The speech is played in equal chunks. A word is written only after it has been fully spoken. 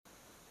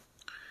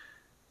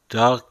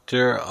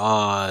Dr.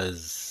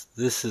 Oz.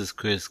 This is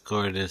Chris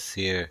Cordes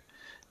here.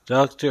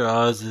 Dr.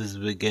 Oz has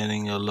been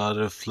getting a lot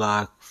of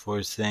flack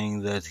for saying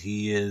that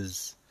he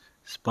is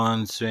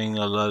sponsoring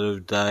a lot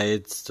of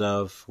diet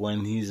stuff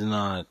when he's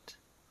not.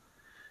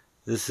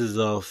 This is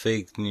all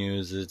fake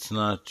news. It's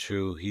not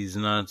true. He's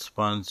not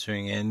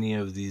sponsoring any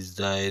of these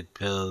diet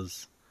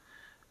pills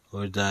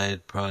or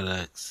diet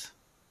products.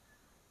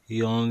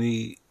 He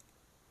only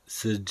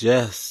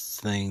suggests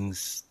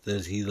things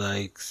that he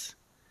likes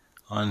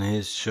on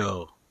his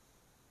show.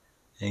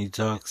 And he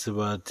talks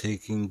about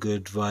taking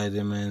good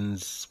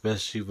vitamins,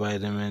 especially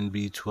vitamin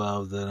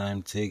B12 that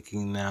I'm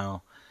taking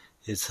now.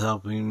 It's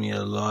helping me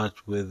a lot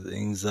with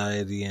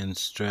anxiety and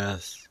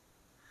stress.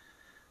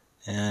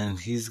 And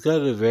he's got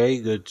a very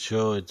good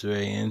show. It's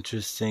very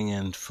interesting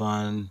and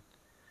fun.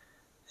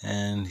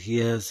 And he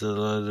has a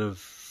lot of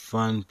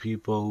fun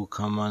people who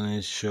come on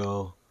his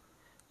show.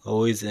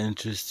 Always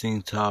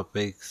interesting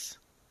topics.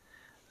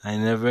 I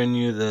never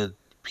knew that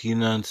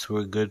peanuts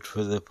were good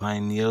for the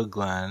pineal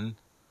gland.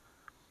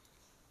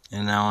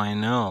 And now I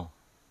know.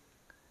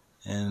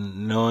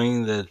 And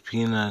knowing that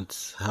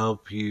peanuts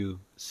help you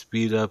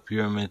speed up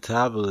your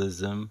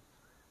metabolism,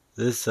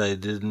 this I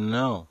didn't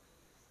know.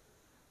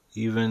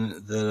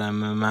 Even that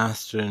I'm a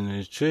master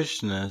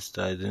nutritionist,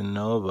 I didn't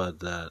know about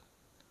that.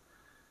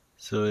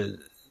 So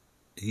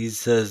he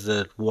says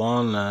that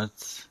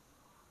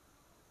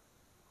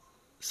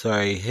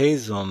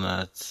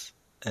hazelnuts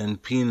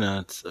and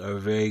peanuts are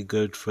very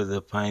good for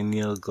the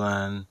pineal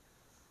gland,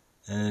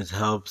 and it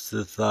helps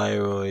the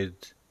thyroid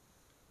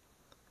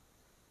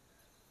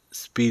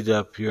speed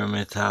up your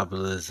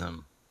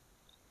metabolism.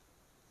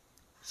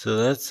 So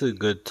that's a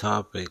good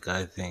topic,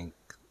 I think.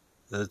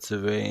 That's a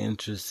very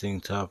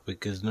interesting topic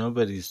because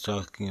nobody's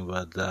talking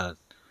about that.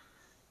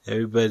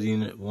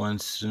 Everybody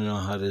wants to know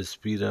how to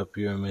speed up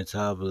your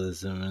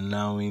metabolism, and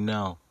now we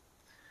know.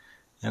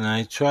 And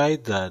I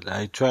tried that.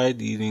 I tried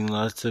eating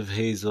lots of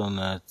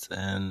hazelnuts,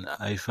 and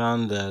I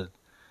found that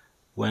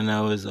when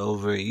I was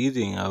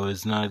overeating, I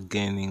was not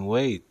gaining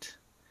weight,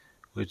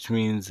 which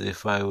means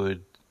if I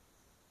would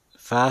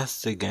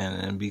fast again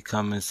and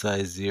become a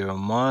size 0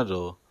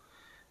 model,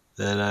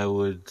 that I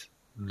would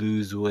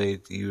lose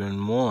weight even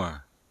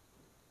more.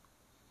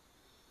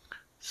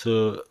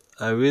 So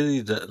I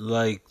really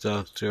like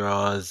Dr.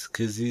 Oz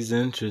because he's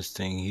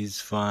interesting,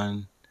 he's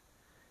fun.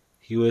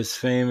 He was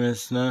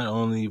famous not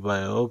only by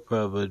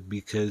Oprah, but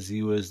because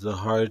he was the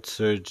heart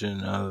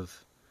surgeon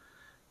of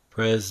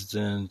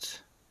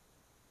President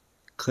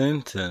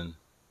Clinton.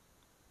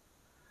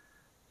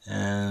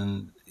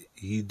 And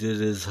he did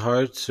his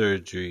heart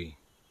surgery.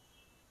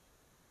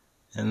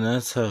 And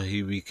that's how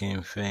he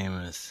became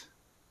famous.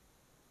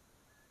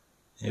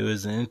 It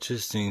was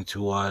interesting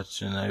to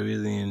watch, and I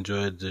really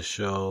enjoyed the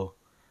show.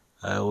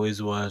 I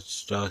always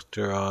watch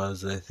Dr.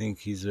 Oz. I think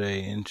he's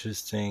very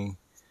interesting.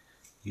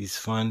 He's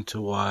fun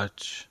to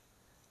watch.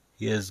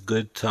 He has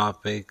good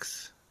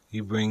topics.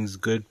 He brings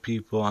good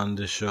people on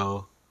the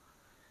show.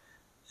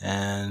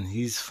 And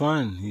he's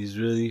fun. He's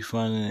really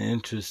fun and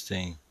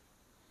interesting.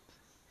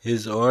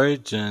 His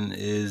origin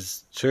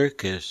is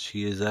Turkish.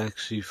 He is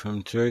actually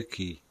from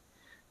Turkey.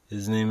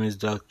 His name is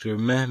Dr.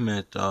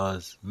 Mehmet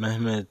Oz.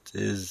 Mehmet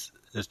is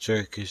a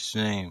Turkish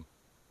name.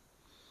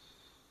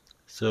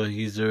 So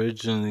he's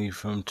originally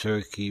from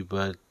Turkey,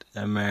 but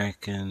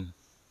American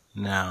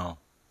now.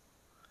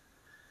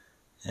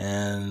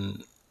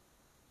 And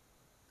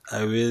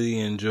I really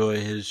enjoy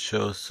his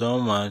show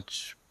so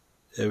much.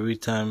 Every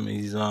time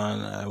he's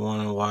on, I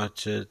want to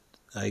watch it.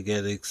 I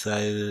get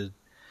excited.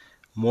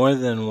 More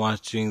than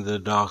watching the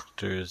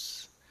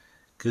doctors.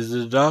 Because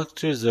the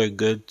doctors are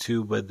good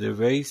too, but they're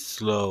very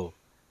slow.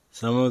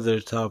 Some of their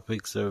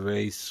topics are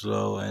very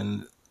slow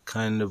and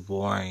kind of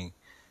boring.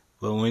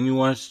 But when you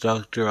watch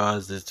Dr.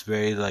 Oz, it's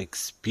very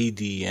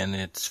speedy and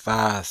it's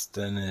fast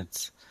and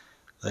it's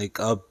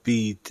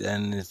upbeat,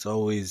 and it's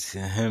always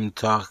him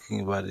talking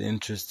about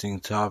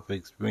interesting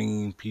topics,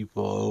 bringing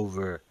people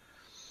over,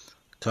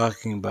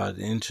 talking about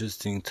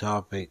interesting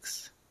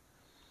topics.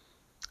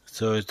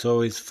 So it's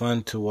always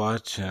fun to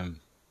watch him.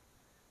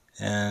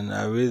 And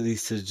I really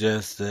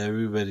suggest that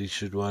everybody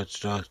should watch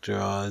Dr.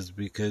 Oz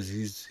because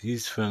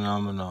he's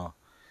phenomenal.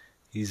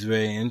 He's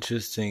very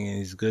interesting and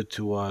he's good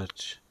to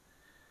watch.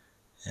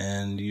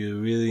 And you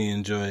really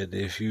enjoy it.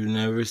 If you've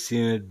never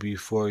seen it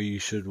before, you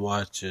should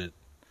watch it.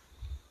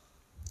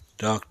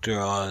 Dr.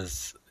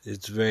 Oz.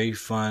 It's very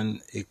fun,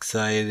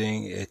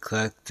 exciting,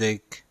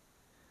 eclectic,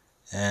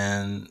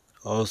 and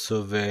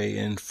also very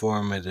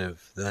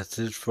informative. That's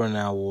it for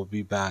now. We'll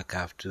be back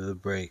after the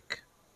break.